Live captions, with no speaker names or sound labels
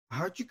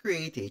How to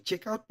create a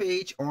checkout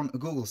page on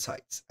Google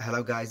Sites.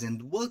 Hello guys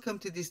and welcome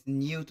to this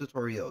new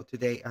tutorial.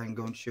 Today I'm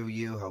going to show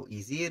you how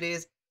easy it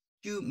is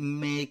to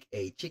make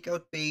a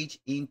checkout page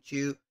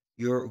into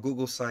your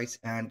Google Sites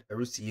and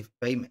receive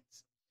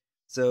payments.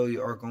 So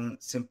you are going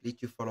simply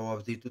to follow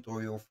up the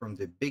tutorial from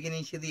the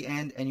beginning to the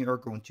end and you are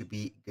going to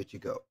be good to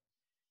go.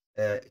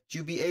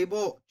 To be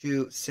able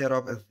to set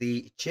up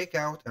the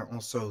checkout and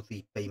also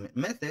the payment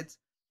methods,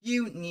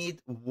 you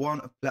need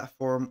one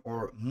platform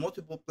or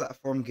multiple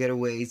platform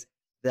gateways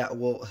that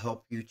will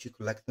help you to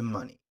collect the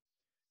money.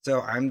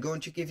 So I'm going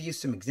to give you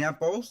some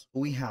examples.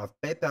 We have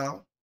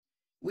PayPal,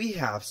 we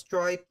have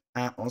Stripe,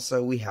 and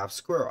also we have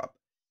SquareUp.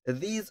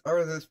 These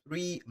are the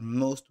three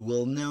most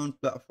well-known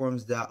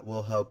platforms that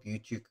will help you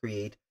to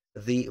create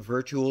the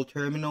virtual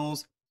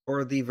terminals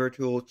or the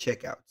virtual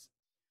checkouts.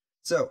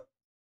 So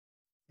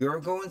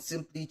you're going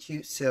simply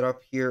to set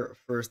up here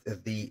first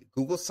the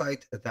Google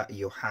site that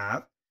you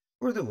have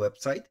or the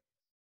website,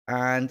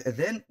 and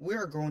then we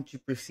are going to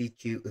proceed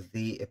to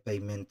the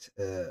payment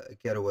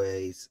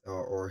gateways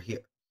or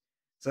here.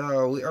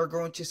 So we are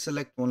going to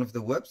select one of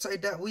the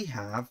website that we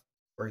have.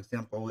 For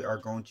example, we are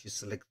going to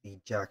select the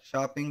Jack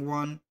Shopping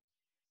one,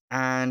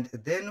 and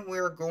then we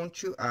are going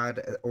to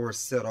add or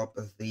set up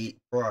the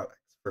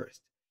products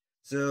first.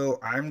 So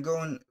I'm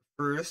going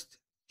first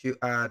to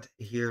add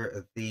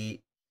here the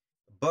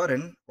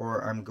button,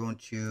 or I'm going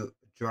to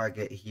drag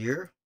it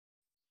here.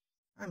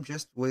 I'm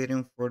just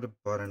waiting for the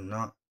button,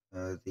 not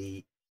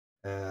the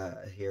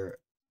here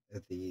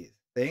the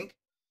thing.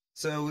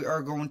 So we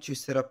are going to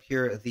set up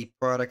here the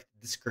product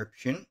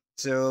description.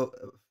 So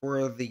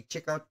for the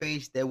checkout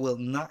page, they will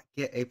not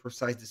get a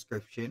precise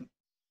description.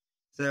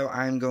 So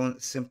I'm going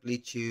simply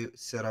to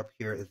set up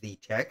here the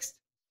text.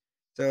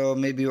 So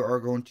maybe you are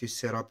going to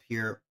set up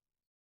here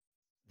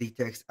the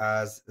text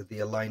as the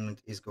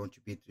alignment is going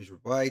to be to the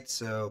right.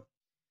 So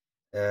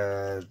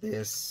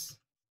this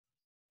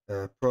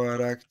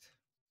product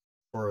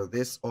for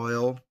this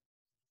oil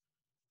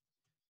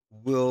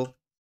will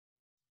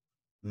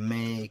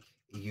make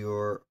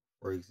your,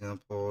 for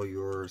example,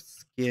 your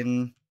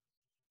skin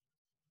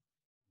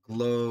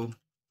glow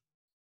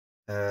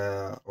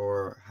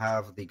or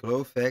have the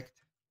glow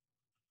effect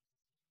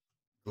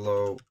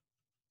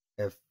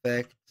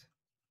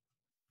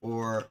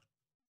for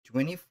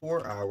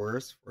 24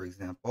 hours, for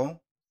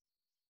example.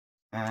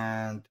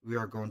 And we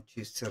are going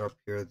to set up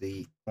here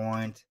the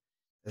point.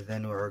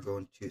 Then we are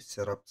going to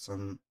set up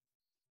some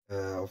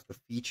of the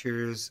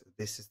features.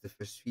 This is the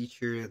first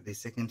feature. The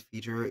second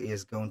feature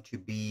is going to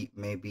be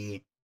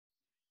maybe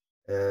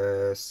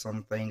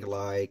something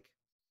like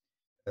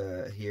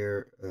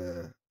here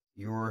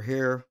your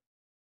hair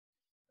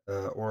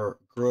or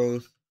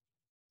growth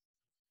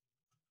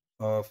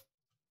of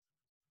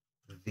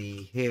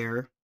the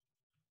hair,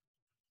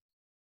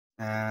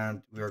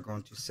 and we are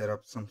going to set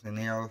up something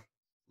else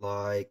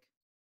like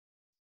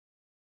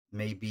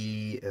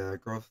maybe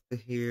growth of the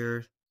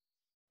hair,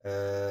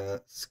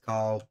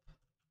 scalp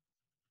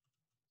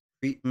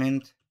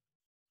treatment,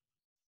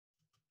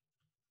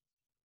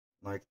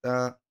 like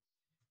that.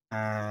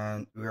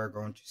 And we are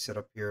going to set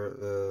up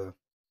here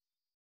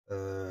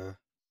it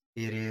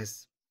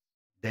is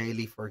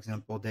daily, for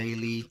example,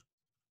 daily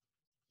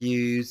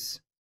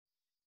use,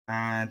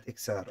 and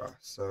etc.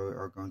 So we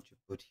are going to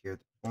put here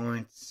the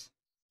points.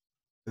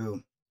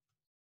 Boom.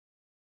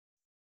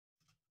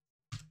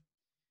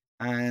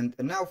 And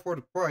now for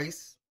the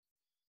price,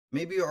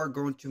 maybe you are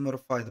going to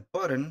modify the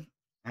button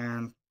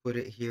and put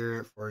it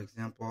here, for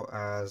example,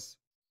 as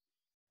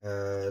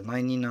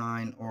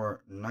 99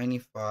 or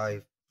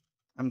 95.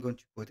 I'm going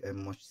to put a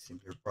much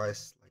simpler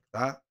price like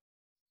that.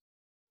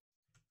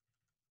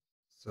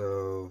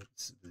 So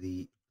it's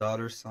the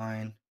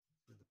 $sign,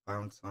 the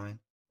pound sign.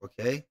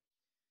 Okay.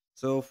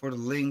 So for the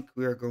link,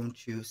 we are going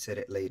to set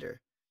it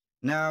later.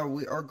 Now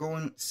we are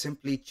going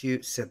simply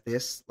to set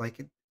this like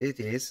it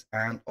is,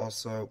 and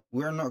also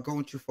we are not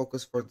going to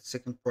focus for the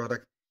second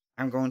product.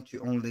 I'm going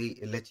to only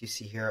let you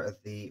see here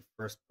the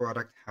first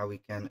product, how we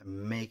can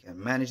make and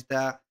manage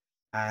that,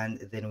 and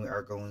then we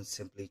are going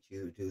simply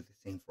to do the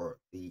same for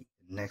the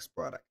next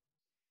product.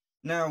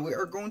 Now we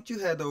are going to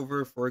head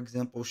over, for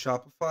example,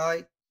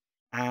 Shopify,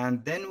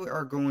 and then we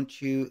are going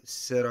to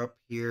set up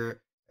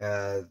here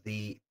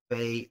the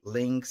pay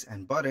links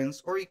and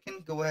buttons, or you can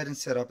go ahead and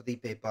set up the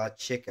PayPal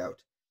checkout.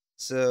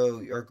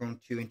 So you're going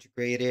to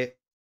integrate it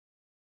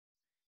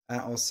and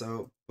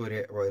also put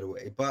it right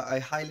away. But I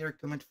highly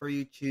recommend for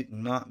you to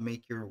not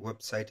make your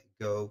website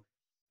go,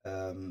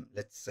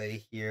 let's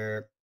say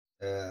here,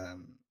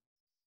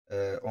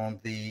 on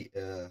the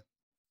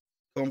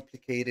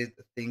complicated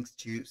things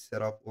to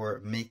set up or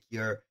make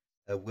your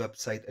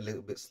website a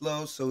little bit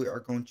slow. So we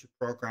are going to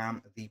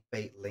program the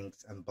pay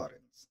links and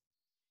buttons.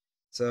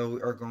 So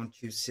we are going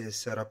to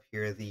set up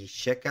here the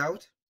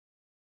checkout.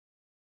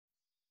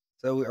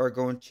 So we are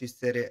going to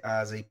set it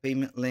as a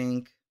payment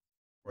link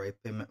or a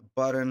payment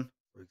button,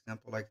 for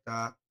example, like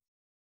that.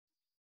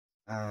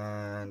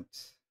 And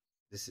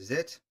this is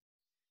it.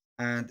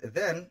 And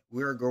then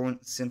we are going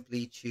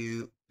simply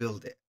to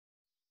build it.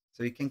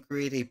 So you can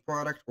create a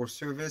product or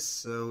service.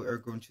 So we're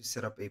going to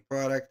set up a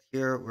product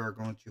here. We're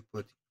going to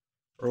put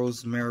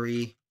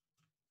rosemary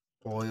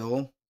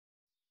oil,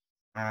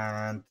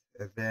 and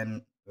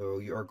then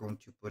you are going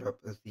to put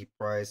up the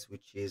price,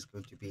 which is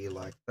going to be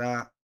like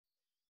that.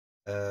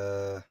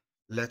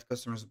 Let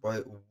customers buy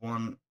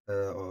one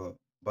or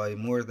buy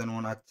more than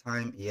one at a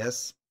time.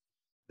 Yes.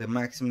 The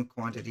maximum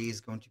quantity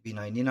is going to be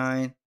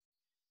 99.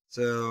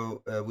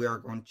 So we are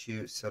going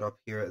to set up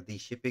here the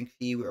shipping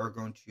fee. We are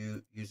going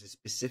to use a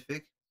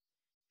specific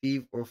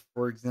fee of,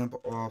 for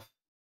example, of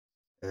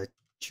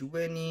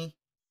 $20.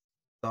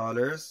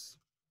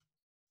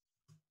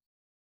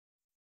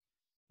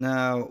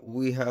 Now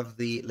we have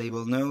the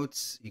label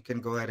notes. You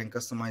can go ahead and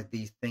customize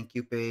the thank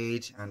you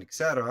page and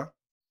etc.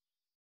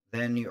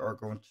 Then you are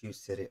going to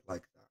set it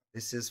like that.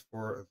 This is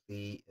for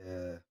the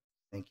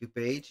thank you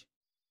page.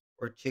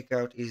 Or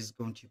checkout is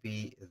going to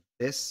be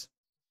this.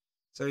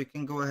 So you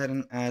can go ahead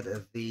and add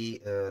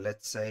the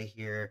let's say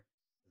here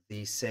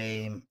the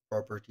same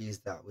properties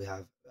that we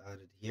have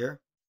added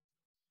here.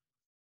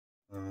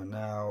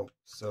 Now,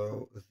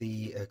 so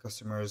the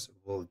customers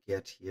will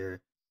get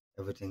here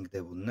everything they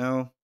will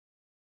know.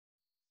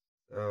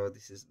 So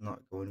this is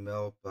not going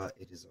well, but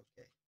it is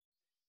okay.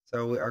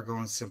 So we are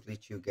going simply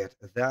to get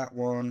that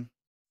one.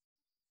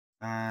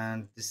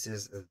 And this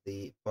is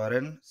the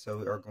button. So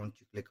we are going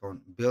to click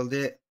on build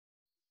it.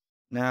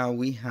 Now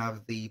we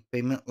have the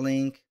payment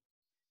link.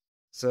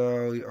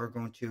 So you are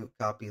going to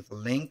copy the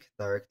link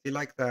directly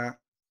like that.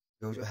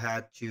 Go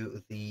ahead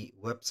to the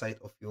website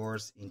of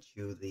yours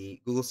into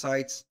the Google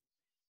Sites.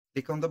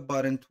 Click on the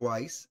button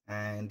twice,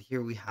 and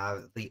here we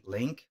have the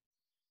link.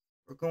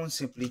 We're going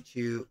simply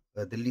to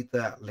delete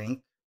that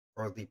link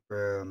or the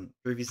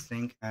previous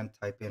link and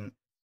type in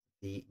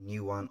the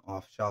new one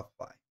of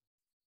Shopify.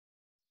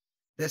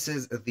 This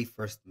is the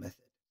first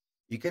method.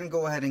 You can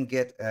go ahead and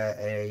get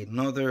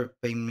another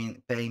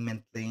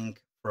payment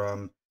link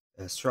from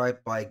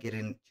Stripe by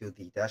getting to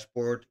the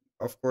dashboard.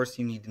 Of course,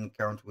 you need an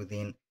account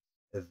within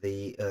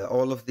the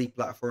all of the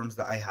platforms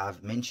that I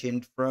have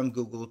mentioned, from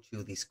Google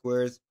to the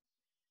Squares.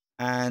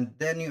 And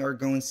then you are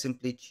going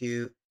simply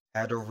to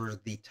head over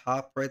the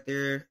top right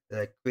there,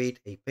 create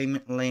a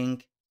payment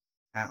link,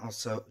 and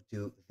also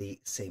do the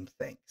same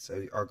thing. So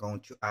you are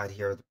going to add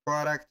here the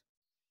product.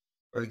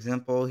 For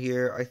example,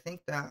 here, I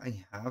think that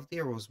I have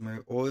the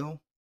rosemary oil.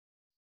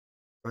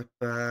 Right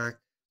back.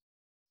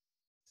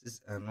 This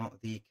is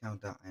not the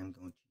account that I am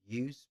going to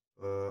use,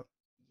 but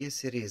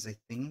yes, it is, I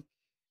think.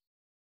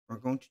 We're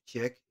going to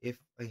check if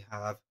I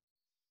have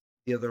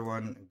the other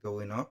one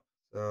going up.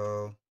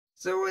 So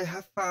I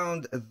have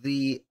found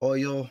the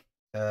oil,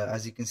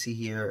 as you can see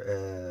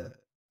here,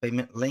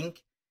 payment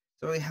link.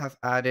 So I have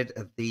added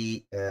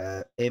the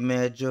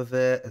image of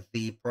it,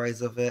 the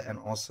price of it, and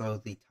also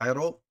the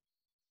title.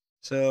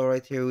 So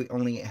right here, we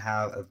only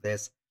have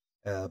this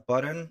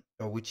button,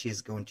 which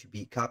is going to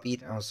be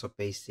copied and also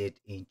pasted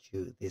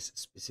into this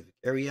specific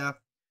area.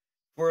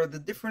 For the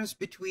difference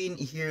between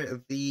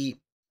here, the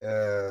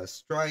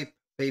Stripe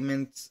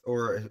payments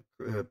or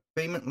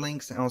payment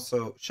links and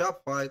also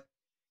Shopify,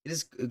 it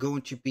is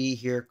going to be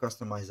here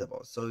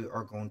customizable. So you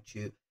are going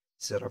to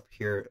set up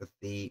here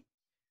the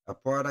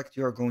product.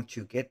 You are going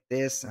to get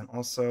this, and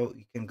also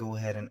you can go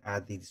ahead and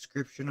add the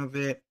description of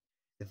it,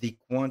 the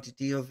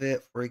quantity of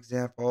it, for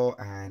example,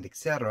 and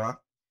etc.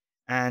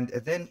 And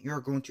then you're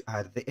going to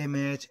add the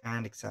image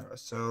and etc.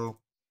 So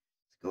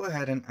let's go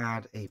ahead and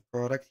add a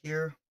product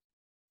here,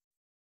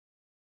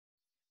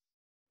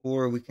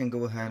 or we can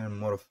go ahead and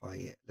modify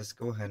it. Let's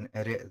go ahead and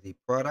edit the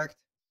product.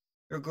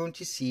 You're going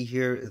to see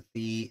here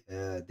the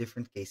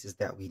different cases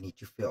that we need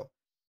to fill.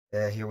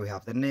 Here we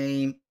have the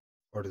name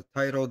or the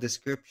title,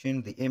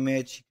 description, the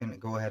image. You can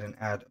go ahead and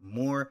add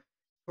more,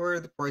 or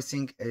the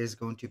pricing is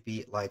going to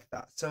be like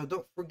that. So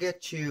don't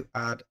forget to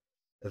add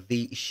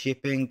the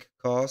shipping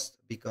cost,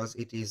 because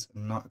it is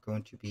not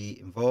going to be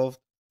involved,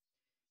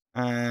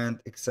 and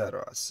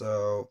etc.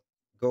 So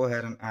go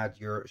ahead and add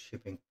your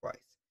shipping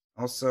price.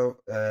 Also,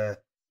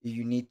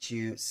 you need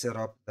to set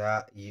up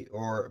that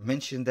or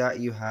mention that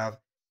you have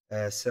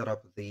set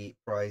up the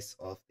price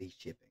of the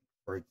shipping.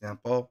 For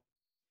example,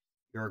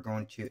 you're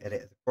going to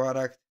edit the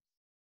product,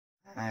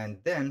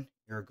 and then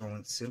you're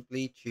going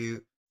simply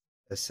to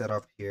set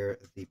up here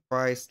the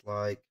price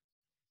like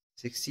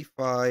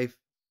 65.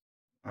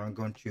 I'm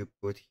going to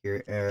put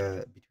here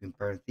between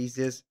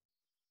parentheses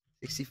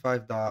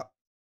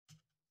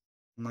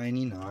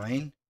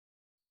 $65.99,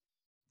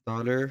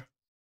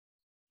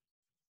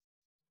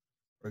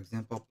 for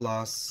example,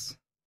 plus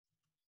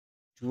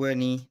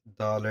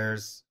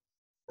 $20,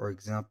 for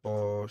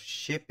example,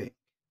 shipping,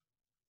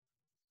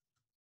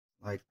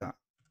 like that.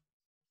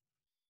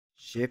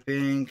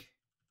 Shipping,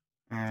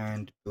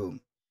 and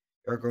boom.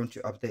 You're going to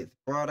update the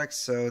product,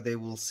 so they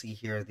will see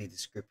here the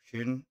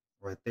description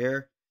right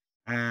there.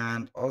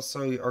 And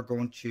also you are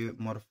going to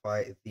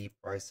modify the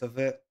price of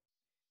it.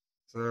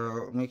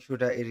 So make sure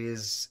that it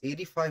is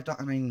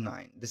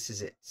 $85.99. This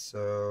is it.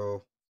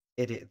 So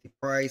edit the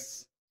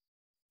price.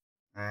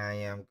 I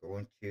am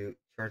going to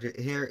charge it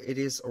here. It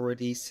is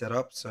already set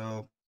up,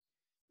 so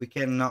We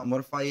cannot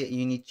modify it.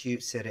 You need to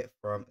set it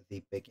from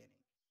the beginning.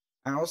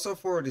 And also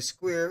for the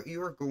square,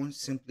 you are going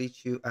simply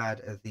to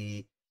add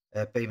the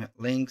payment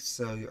links.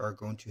 So you are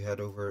going to head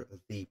over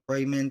the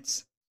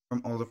payments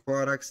from all the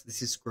products.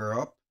 This is square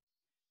up.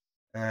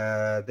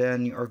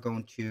 Then you are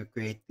going to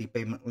create the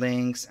payment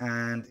links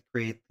and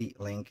create the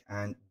link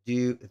and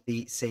do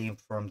the same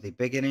from the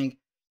beginning.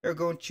 You're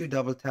going to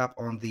double tap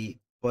on the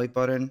buy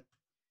button,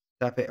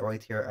 tap it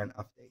right here and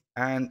update.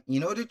 And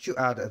in order to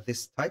add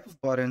this type of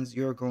buttons,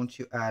 you're going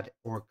to add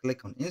or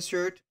click on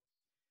insert,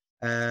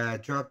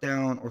 drop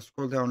down or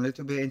scroll down a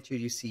little bit until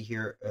you see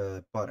here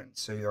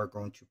buttons. So you are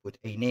going to put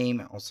a name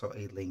and also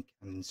a link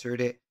and insert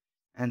it,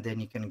 and then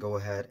you can go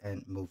ahead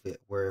and move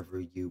it wherever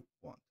you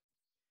want.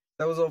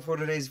 That was all for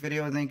today's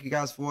video. Thank you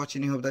guys for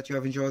watching. I hope that you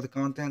have enjoyed the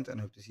content and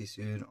hope to see you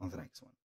soon on the next one.